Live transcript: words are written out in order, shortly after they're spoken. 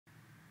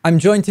I'm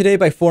joined today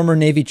by former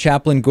Navy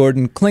Chaplain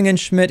Gordon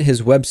Klingenschmidt.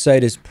 His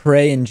website is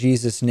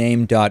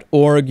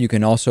prayinjesusname.org. You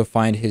can also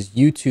find his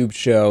YouTube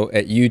show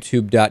at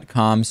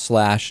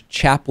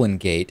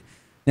youtube.com/chaplaingate.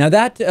 Now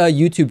that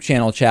YouTube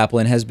channel,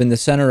 Chaplain, has been the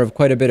center of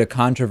quite a bit of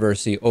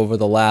controversy over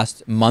the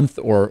last month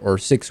or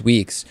 6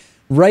 weeks.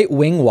 Right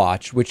Wing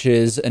Watch, which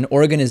is an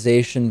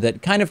organization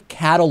that kind of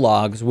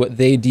catalogs what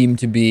they deem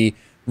to be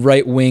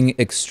right-wing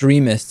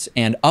extremists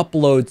and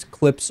uploads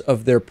clips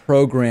of their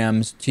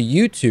programs to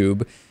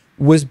YouTube,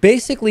 was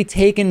basically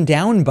taken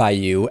down by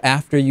you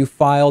after you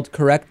filed,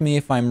 correct me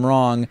if I'm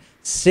wrong,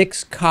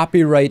 6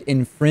 copyright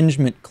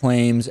infringement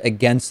claims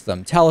against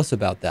them. Tell us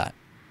about that.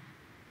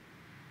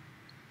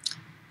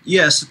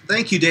 Yes,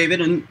 thank you, David,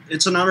 and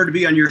it's an honor to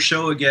be on your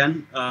show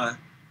again.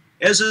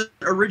 As an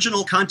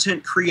original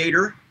content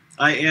creator,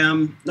 I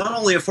am not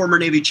only a former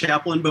Navy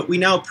chaplain, but we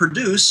now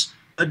produce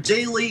a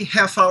daily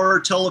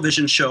half-hour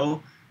television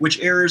show which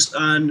airs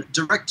on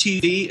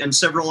DirecTV and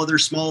several other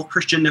small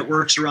Christian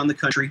networks around the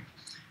country.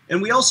 And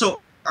we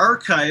also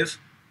archive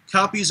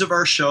copies of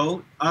our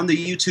show on the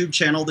YouTube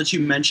channel that you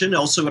mentioned,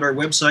 also at our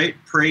website,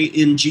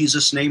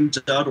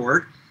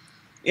 prayinjesusname.org.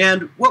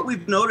 And what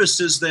we've noticed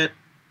is that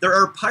there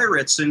are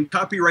pirates and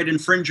copyright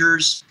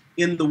infringers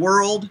in the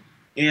world,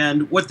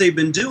 and what they've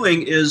been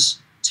doing is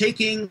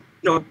taking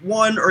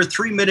 1 or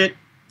 3 minute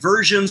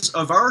versions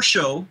of our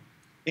show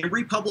and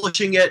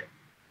republishing it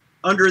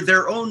under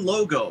their own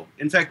logo.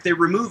 In fact, they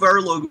remove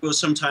our logo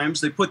sometimes,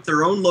 they put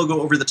their own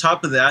logo over the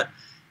top of that,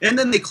 and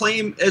then they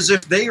claim as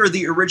if they are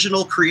the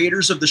original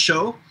creators of the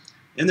show,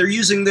 and they're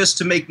using this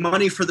to make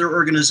money for their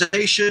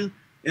organization.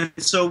 And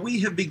so we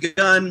have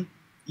begun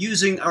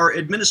using our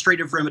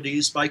administrative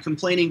remedies by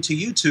complaining to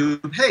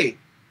YouTube, hey,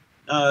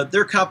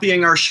 they're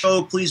copying our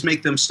show, please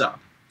make them stop.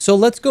 So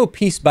let's go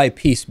piece by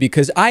piece,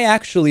 because I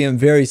actually am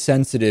very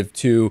sensitive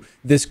to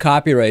this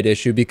copyright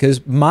issue,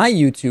 because my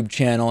YouTube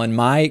channel and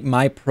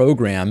my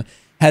program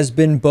has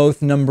been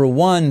both, number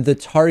one, the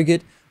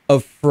target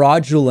of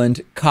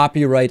fraudulent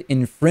copyright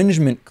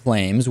infringement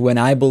claims when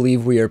I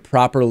believe we are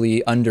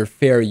properly, under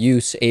fair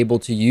use, able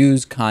to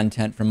use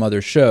content from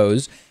other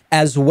shows,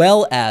 as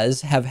well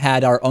as have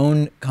had our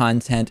own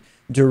content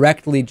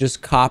directly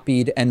just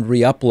copied and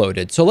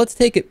re-uploaded. So let's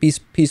take it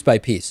piece by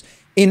piece.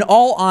 In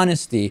all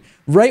honesty,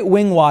 Right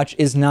Wing Watch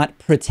is not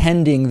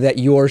pretending that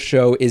your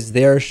show is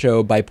their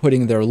show by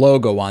putting their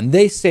logo on.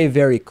 They say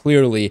very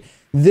clearly,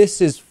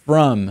 this is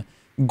from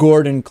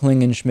Gordon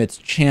Klingenschmidt's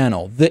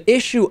channel. The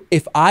issue,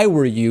 if I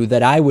were you,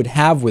 that I would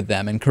have with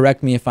them, and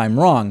correct me if I'm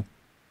wrong,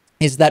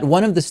 is that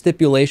one of the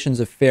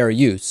stipulations of fair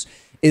use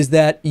is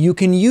that you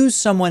can use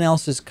someone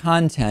else's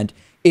content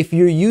if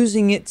you're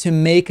using it to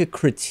make a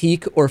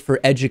critique or for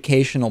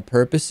educational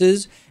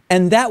purposes.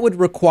 And that would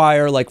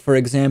require, like, for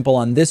example,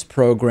 on this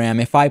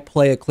program, if I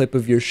play a clip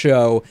of your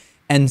show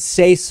and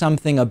say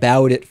something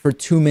about it for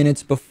 2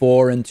 minutes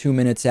before and 2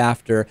 minutes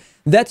after,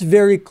 that's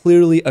very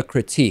clearly a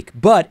critique.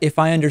 But if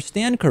I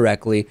understand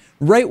correctly,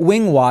 Right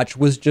Wing Watch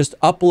was just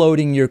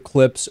uploading your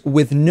clips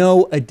with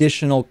no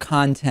additional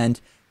content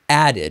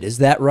added. Is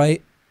that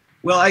right?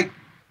 Well,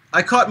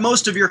 I caught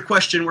most of your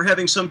question. We're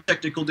having some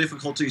technical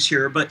difficulties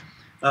here, but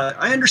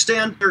I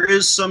understand there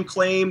is some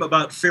claim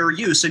about fair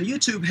use, and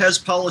YouTube has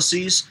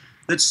policies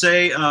that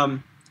say,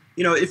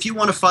 if you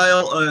want to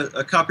file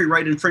a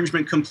copyright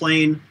infringement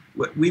complaint,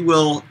 we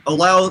will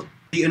allow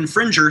the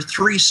infringer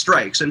 3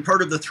 strikes. And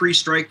part of the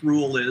 3-strike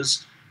rule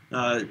is,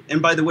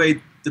 and by the way,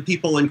 the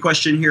people in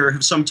question here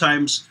have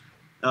sometimes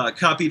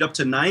copied up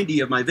to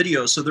 90 of my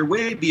videos, so they're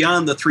way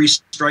beyond the 3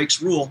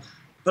 strikes rule.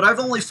 But I've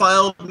only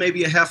filed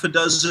maybe a half a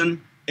dozen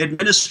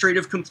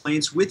administrative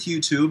complaints with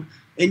YouTube,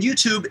 and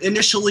YouTube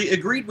initially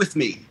agreed with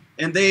me,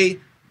 and they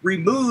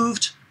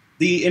removed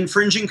the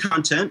infringing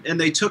content and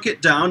they took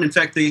it down. In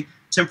fact, they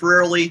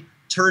temporarily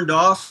turned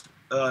off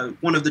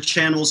one of the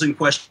channels in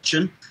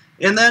question,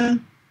 and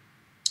then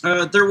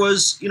there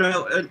was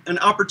an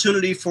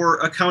opportunity for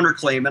a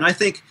counterclaim. And I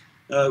think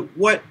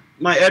what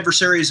my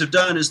adversaries have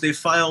done is they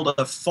filed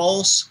a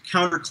false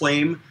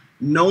counterclaim,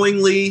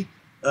 knowingly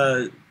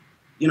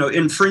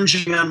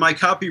infringing on my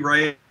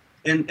copyright,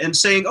 and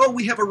saying, oh,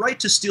 we have a right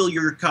to steal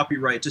your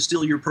copyright, to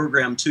steal your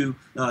program, to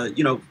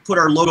put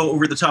our logo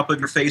over the top of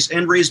your face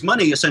and raise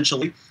money,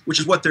 essentially, which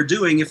is what they're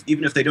doing,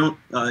 even if they don't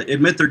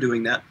admit they're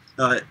doing that.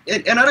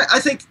 And I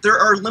think there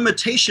are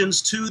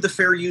limitations to the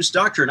fair use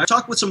doctrine. I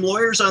talked with some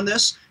lawyers on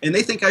this, and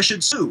they think I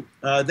should sue.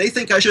 They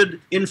think I should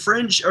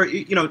infringe, or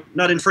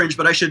not infringe,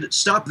 but I should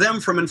stop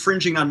them from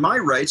infringing on my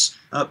rights.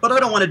 But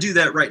I don't want to do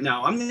that right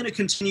now. I'm going to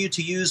continue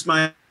to use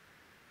my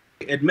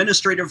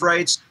administrative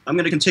rights. I'm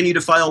going to continue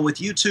to file with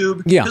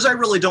YouTube because I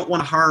really don't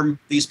want to harm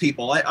these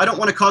people. I don't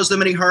want to cause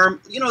them any harm.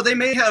 They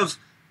may have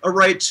a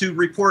right to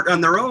report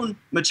on their own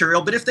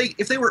material, but if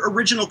they were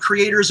original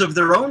creators of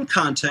their own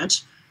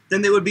content,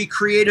 then they would be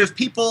creative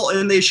people,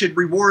 and they should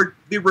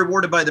be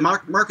rewarded by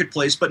the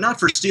marketplace, but not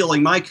for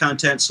stealing my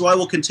content. So I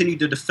will continue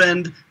to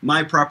defend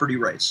my property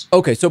rights.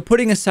 Okay, so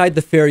putting aside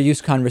the fair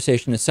use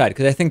conversation aside,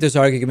 because I think there's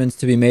arguments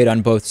to be made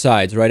on both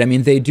sides, right? I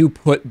mean, they do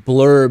put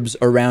blurbs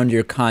around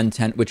your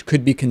content, which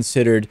could be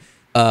considered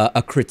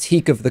a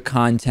critique of the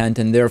content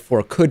and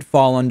therefore could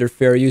fall under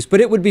fair use,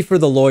 but it would be for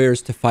the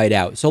lawyers to fight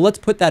out. So let's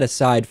put that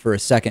aside for a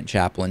second,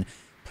 Chaplain.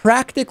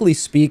 Practically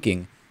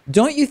speaking,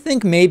 don't you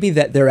think maybe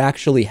that they're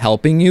actually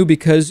helping you,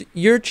 because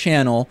your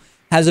channel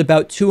has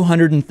about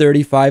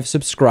 235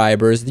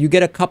 subscribers, you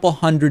get a couple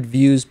hundred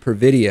views per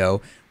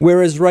video,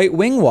 whereas Right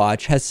Wing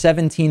Watch has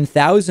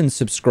 17,000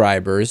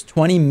 subscribers,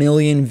 20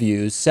 million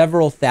views,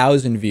 several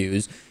thousand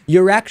views.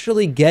 You're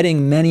actually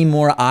getting many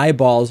more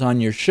eyeballs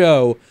on your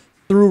show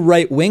through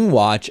Right Wing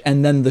Watch,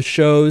 and then the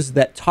shows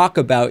that talk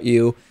about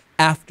you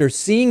after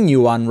seeing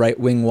you on Right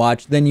Wing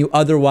Watch than you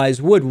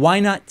otherwise would. Why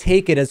not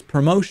take it as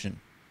promotion?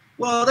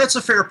 Well, that's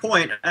a fair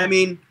point. I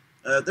mean,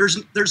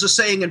 there's a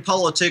saying in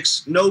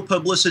politics: no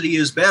publicity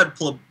is bad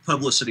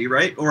publicity,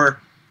 right? Or,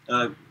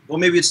 well,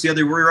 maybe it's the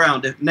other way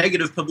around.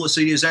 Negative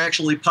publicity is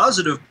actually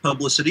positive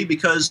publicity,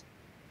 because,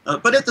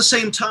 but at the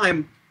same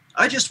time,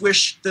 I just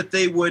wish that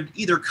they would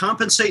either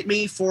compensate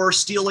me for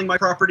stealing my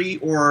property,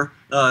 or,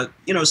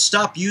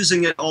 stop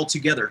using it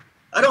altogether.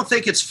 I don't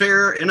think it's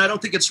fair, and I don't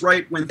think it's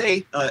right when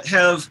they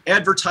have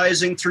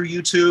advertising through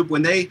YouTube,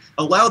 when they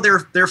allow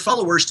their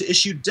followers to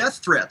issue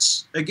death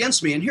threats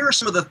against me. And here are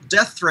some of the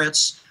death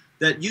threats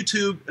that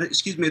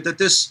that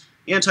this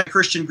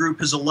anti-Christian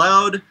group has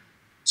allowed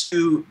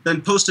to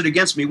then posted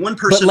against me. One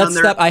person on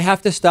there. I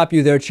have to stop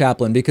you there,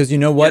 Chaplain, because you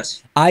know what?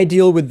 Yes. I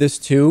deal with this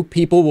too.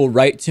 People will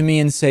write to me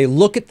and say,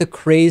 look at the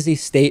crazy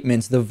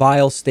statements, the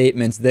vile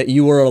statements that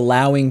you are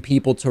allowing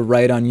people to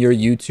write on your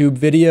YouTube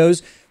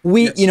videos.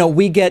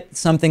 We get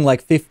something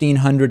like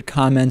 1,500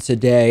 comments a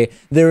day.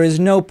 There is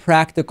no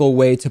practical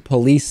way to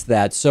police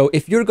that. So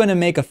if you're going to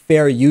make a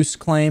fair use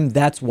claim,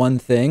 that's one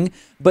thing.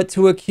 But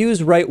to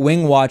accuse Right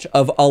Wing Watch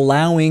of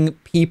allowing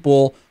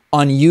people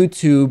on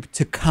YouTube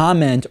to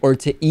comment or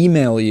to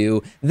email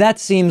you, that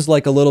seems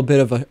like a little bit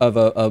of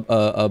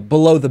a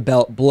below the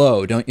belt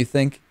blow, don't you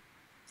think?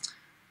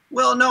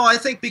 Well, no, I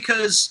think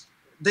because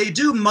they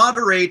do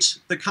moderate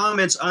the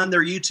comments on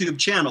their YouTube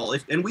channel,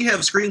 and we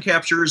have screen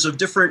captures of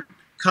different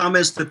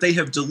comments that they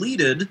have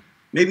deleted.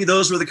 Maybe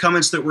those were the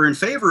comments that were in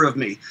favor of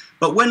me.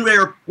 But when they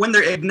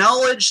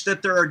acknowledge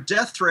that there are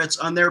death threats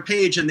on their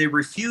page and they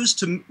refuse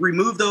to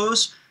remove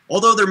those,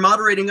 although they're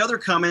moderating other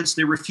comments,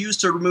 they refuse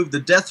to remove the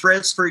death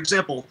threats. For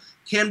example,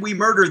 can we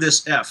murder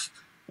this F?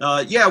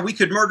 Yeah, we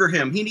could murder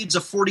him. He needs a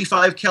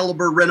 .45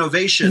 caliber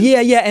renovation.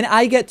 Yeah, and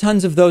I get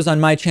tons of those on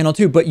my channel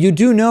too. But you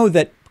do know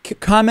that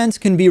comments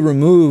can be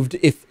removed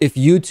if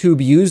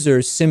YouTube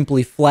users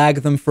simply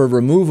flag them for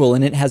removal,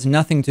 and it has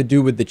nothing to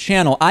do with the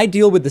channel. I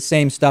deal with the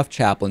same stuff,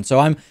 Chaplain,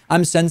 so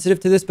I'm sensitive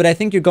to this, but I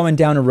think you're going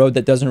down a road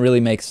that doesn't really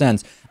make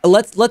sense.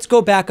 Let's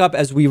go back up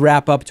as we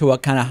wrap up to a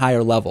kind of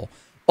higher level.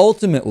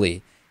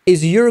 Ultimately,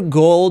 is your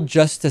goal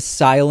just to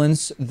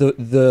silence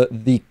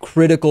the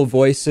critical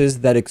voices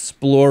that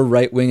explore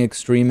right-wing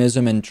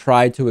extremism and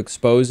try to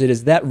expose it?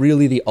 Is that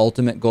really the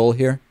ultimate goal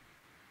here?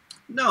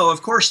 No,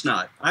 of course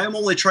not. I am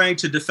only trying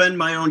to defend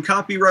my own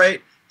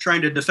copyright,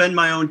 trying to defend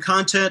my own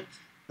content.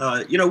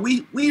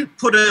 We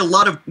put a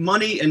lot of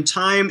money and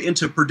time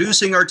into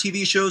producing our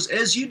TV shows,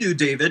 as you do,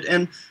 David.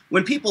 And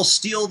when people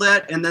steal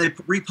that and they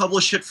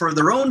republish it for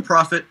their own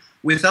profit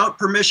without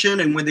permission,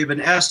 and when they've been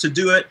asked to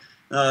do it,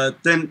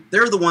 then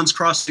they're the ones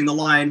crossing the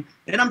line.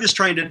 And I'm just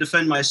trying to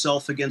defend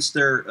myself against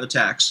their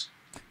attacks.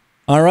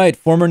 All right,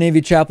 former Navy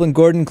Chaplain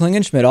Gordon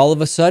Klingenschmitt, all of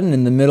a sudden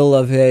in the middle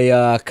of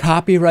a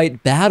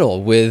copyright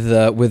battle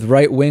with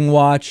Right Wing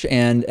Watch,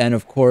 and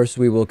of course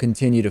we will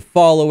continue to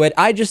follow it.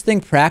 I just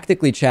think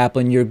practically,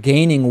 Chaplain, you're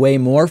gaining way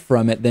more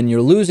from it than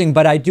you're losing,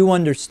 but I do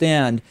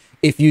understand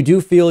if you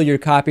do feel your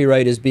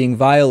copyright is being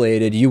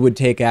violated, you would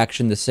take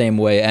action the same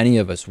way any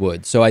of us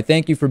would. So I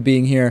thank you for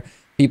being here.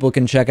 People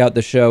can check out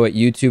the show at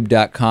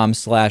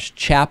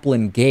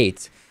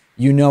youtube.com/chaplaingate.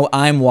 You know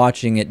I'm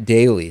watching it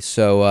daily.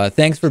 So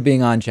thanks for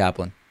being on,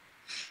 Chaplain.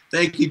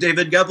 Thank you,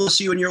 David. God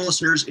bless you and your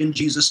listeners in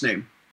Jesus' name.